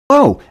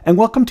Hello, and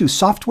welcome to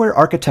Software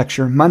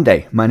Architecture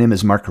Monday. My name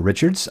is Mark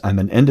Richards. I'm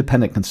an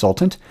independent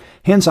consultant,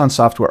 hands-on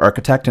software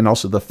architect, and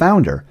also the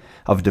founder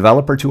of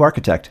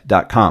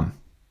developer2architect.com.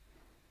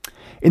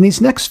 In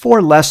these next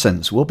 4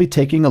 lessons, we'll be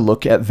taking a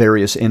look at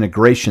various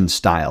integration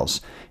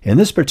styles. In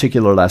this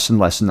particular lesson,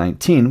 Lesson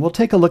 19, we'll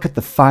take a look at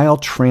the file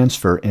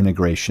transfer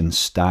integration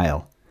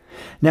style.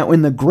 Now,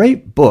 in the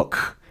great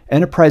book,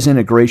 Enterprise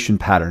Integration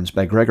Patterns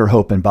by Gregor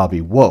Hope and Bobby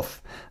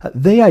Wolf,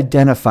 they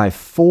identify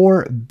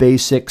 4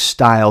 basic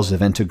styles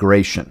of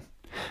integration.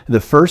 The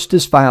first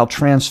is file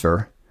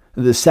transfer,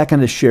 the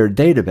second is shared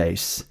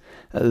database,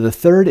 the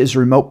third is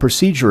remote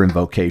procedure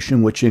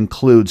invocation, which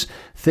includes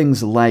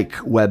things like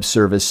web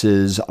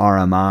services,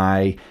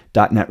 RMI,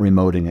 .NET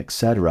remoting,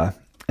 etc.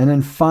 And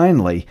then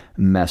finally,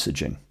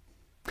 messaging.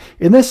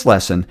 In this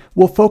lesson,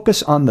 we'll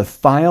focus on the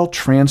file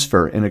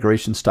transfer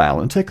integration style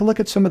and take a look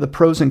at some of the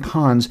pros and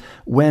cons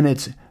when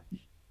it's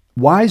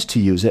wise to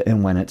use it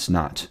and when it's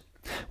not.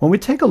 When we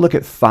take a look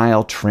at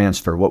file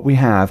transfer, what we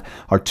have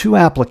are 2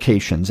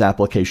 applications,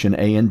 application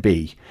A and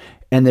B,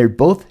 and they're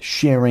both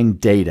sharing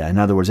data. In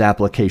other words,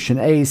 application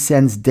A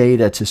sends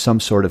data to some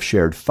sort of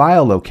shared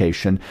file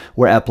location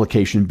where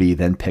application B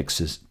then picks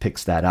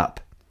that up.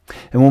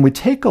 And when we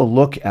take a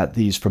look at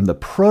these from the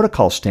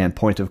protocol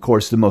standpoint, of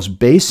course, the most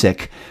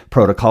basic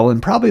protocol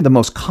and probably the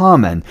most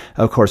common,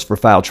 of course, for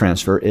file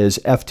transfer is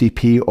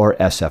FTP or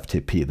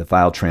SFTP, the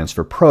file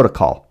transfer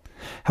protocol.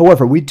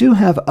 However, we do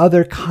have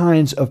other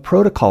kinds of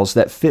protocols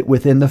that fit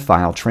within the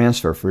file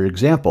transfer. For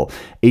example,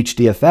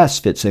 HDFS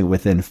fits in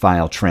within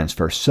file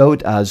transfer. So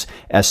does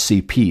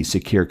SCP,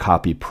 Secure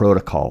Copy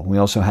Protocol. We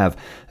also have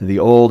the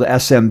old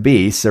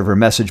SMB, Server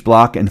Message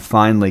Block, and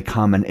finally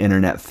Common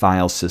Internet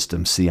File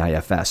System,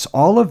 CIFS.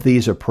 All of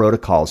these are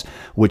protocols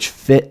which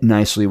fit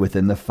nicely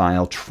within the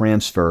file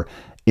transfer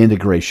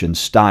integration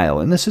style.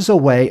 And this is a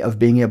way of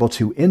being able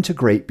to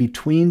integrate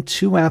between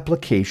 2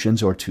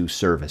 applications or 2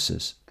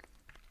 services.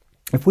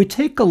 If we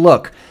take a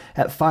look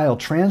at file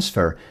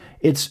transfer,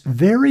 it's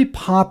very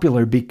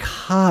popular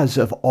because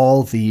of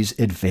all these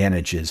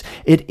advantages.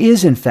 It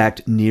is, in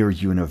fact, near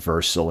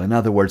universal. In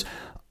other words,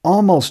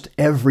 almost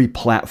every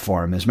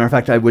platform, as a matter of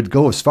fact, I would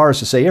go as far as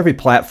to say every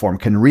platform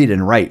can read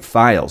and write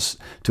files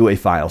to a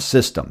file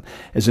system.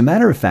 As a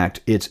matter of fact,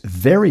 it's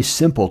very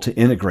simple to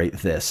integrate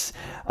this.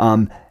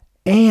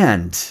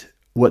 And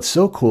what's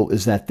so cool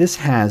is that this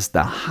has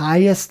the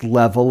highest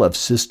level of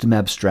system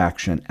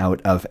abstraction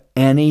out of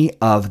any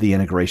of the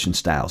integration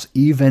styles,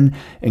 even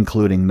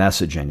including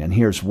messaging. And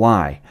here's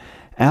why.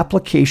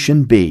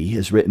 Application B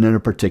is written in a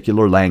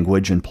particular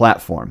language and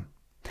platform.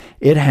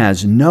 It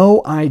has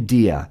no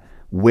idea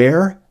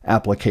where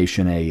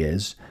application A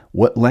is,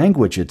 what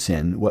language it's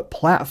in, what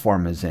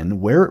platform is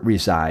in, where it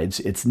resides,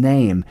 its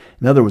name.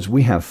 In other words,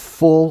 we have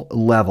full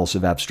levels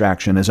of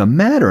abstraction. As a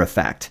matter of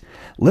fact,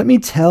 let me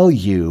tell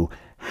you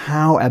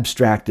how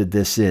abstracted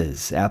this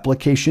is.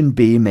 Application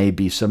B may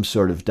be some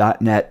sort of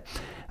 .NET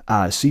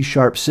C#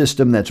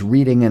 system that's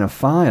reading in a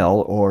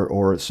file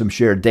or some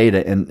shared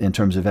data in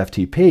terms of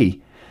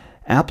FTP.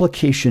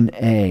 Application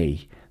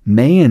A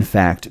may in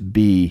fact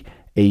be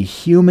a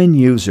human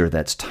user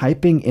that's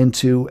typing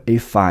into a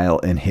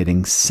file and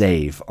hitting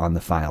save on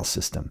the file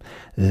system.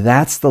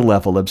 That's the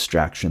level of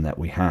abstraction that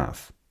we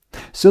have.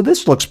 So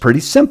this looks pretty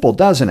simple,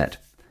 doesn't it?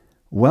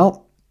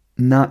 Well,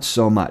 not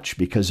so much,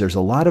 because there's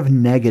a lot of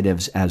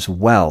negatives as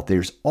well.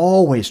 There's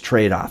always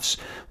trade-offs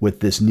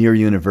with this near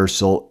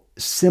universal,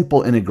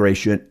 simple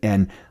integration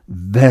and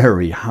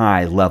very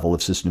high level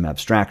of system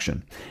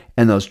abstraction.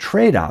 And those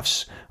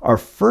trade-offs are,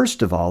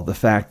 first of all, the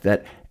fact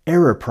that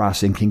error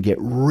processing can get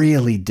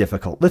really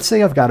difficult. Let's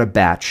say I've got a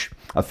batch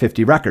of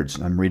 50 records.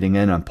 I'm reading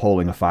in, I'm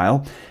polling a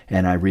file,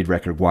 and I read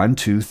record 1,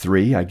 2,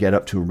 3. I get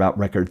up to about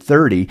record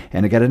 30,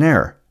 and I get an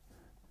error.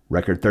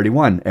 Record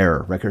 31,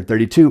 error. Record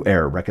 32,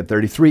 error. Record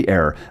 33,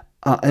 error.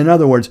 In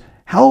other words,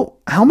 how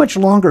much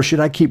longer should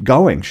I keep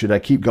going? Should I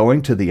keep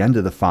going to the end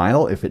of the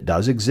file if it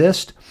does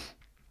exist?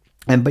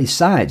 And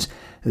besides,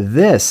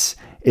 this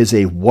is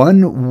a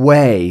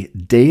one-way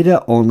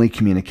data-only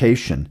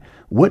communication.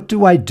 What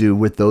do I do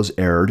with those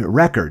errored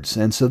records?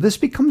 And so this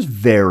becomes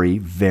very,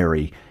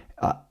 very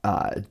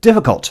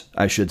difficult,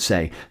 I should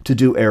say, to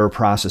do error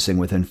processing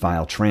within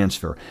file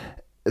transfer.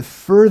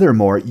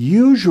 Furthermore,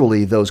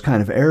 usually those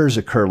kind of errors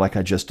occur like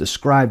I just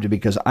described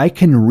because I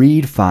can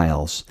read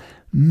files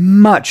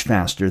much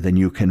faster than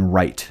you can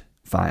write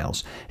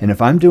files. And if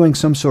I'm doing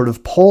some sort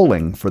of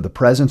polling for the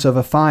presence of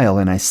a file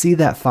and I see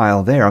that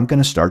file there, I'm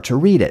going to start to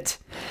read it.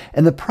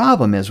 And the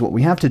problem is what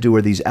we have to do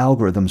are these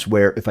algorithms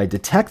where if I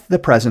detect the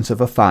presence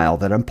of a file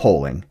that I'm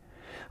polling,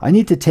 I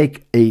need to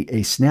take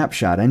a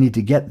snapshot. I need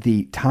to get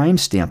the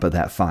timestamp of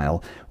that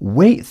file,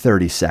 wait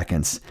 30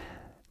 seconds,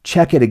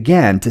 check it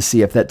again to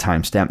see if that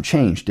timestamp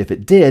changed. If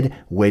it did,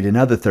 wait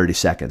another 30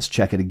 seconds,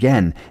 check it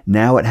again.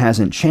 Now it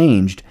hasn't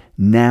changed.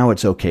 Now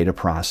it's okay to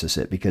process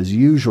it because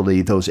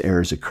usually those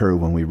errors occur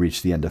when we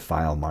reach the end of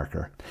file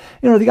marker.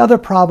 The other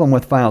problem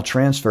with file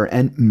transfer,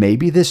 and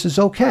maybe this is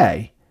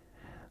okay,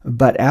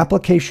 But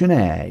application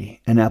A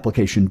and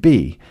application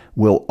B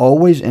will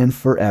always and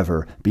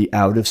forever be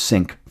out of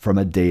sync from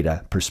a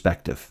data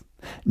perspective.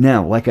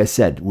 Now, like I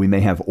said, we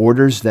may have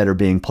orders that are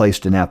being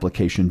placed in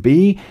application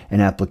B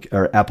and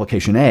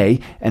application A,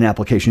 and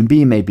application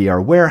B may be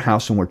our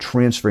warehouse, and we're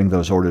transferring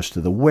those orders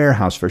to the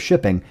warehouse for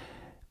shipping.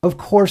 Of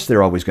course,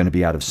 they're always going to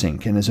be out of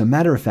sync. And as a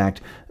matter of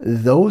fact,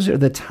 those are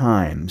the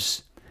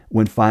times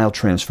when file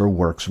transfer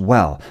works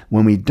well,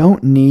 when we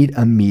don't need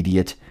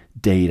immediate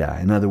data.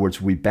 In other words,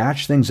 we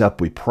batch things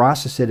up, we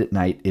process it at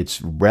night.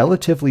 It's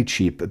relatively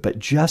cheap, but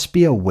just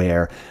be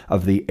aware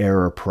of the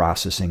error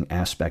processing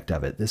aspect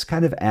of it. This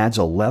kind of adds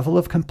a level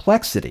of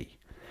complexity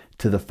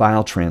to the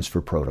file transfer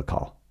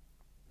protocol.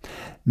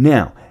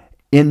 Now,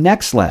 in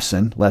next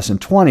lesson, lesson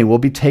 20, we'll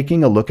be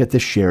taking a look at the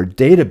shared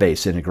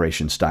database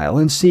integration style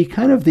and see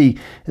kind of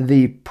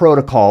the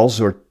protocols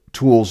or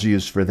tools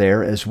used for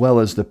there, as well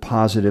as the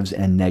positives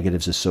and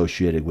negatives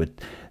associated with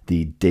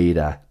the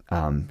data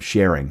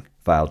sharing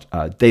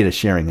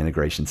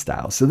integration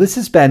styles. So this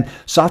has been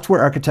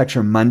Software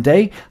Architecture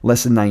Monday,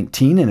 Lesson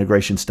 19,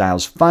 Integration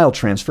Styles File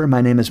Transfer.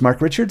 My name is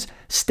Mark Richards.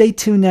 Stay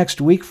tuned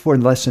next week for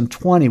Lesson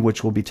 20,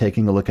 which will be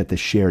taking a look at the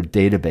shared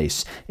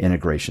database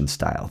integration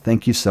style.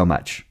 Thank you so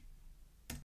much.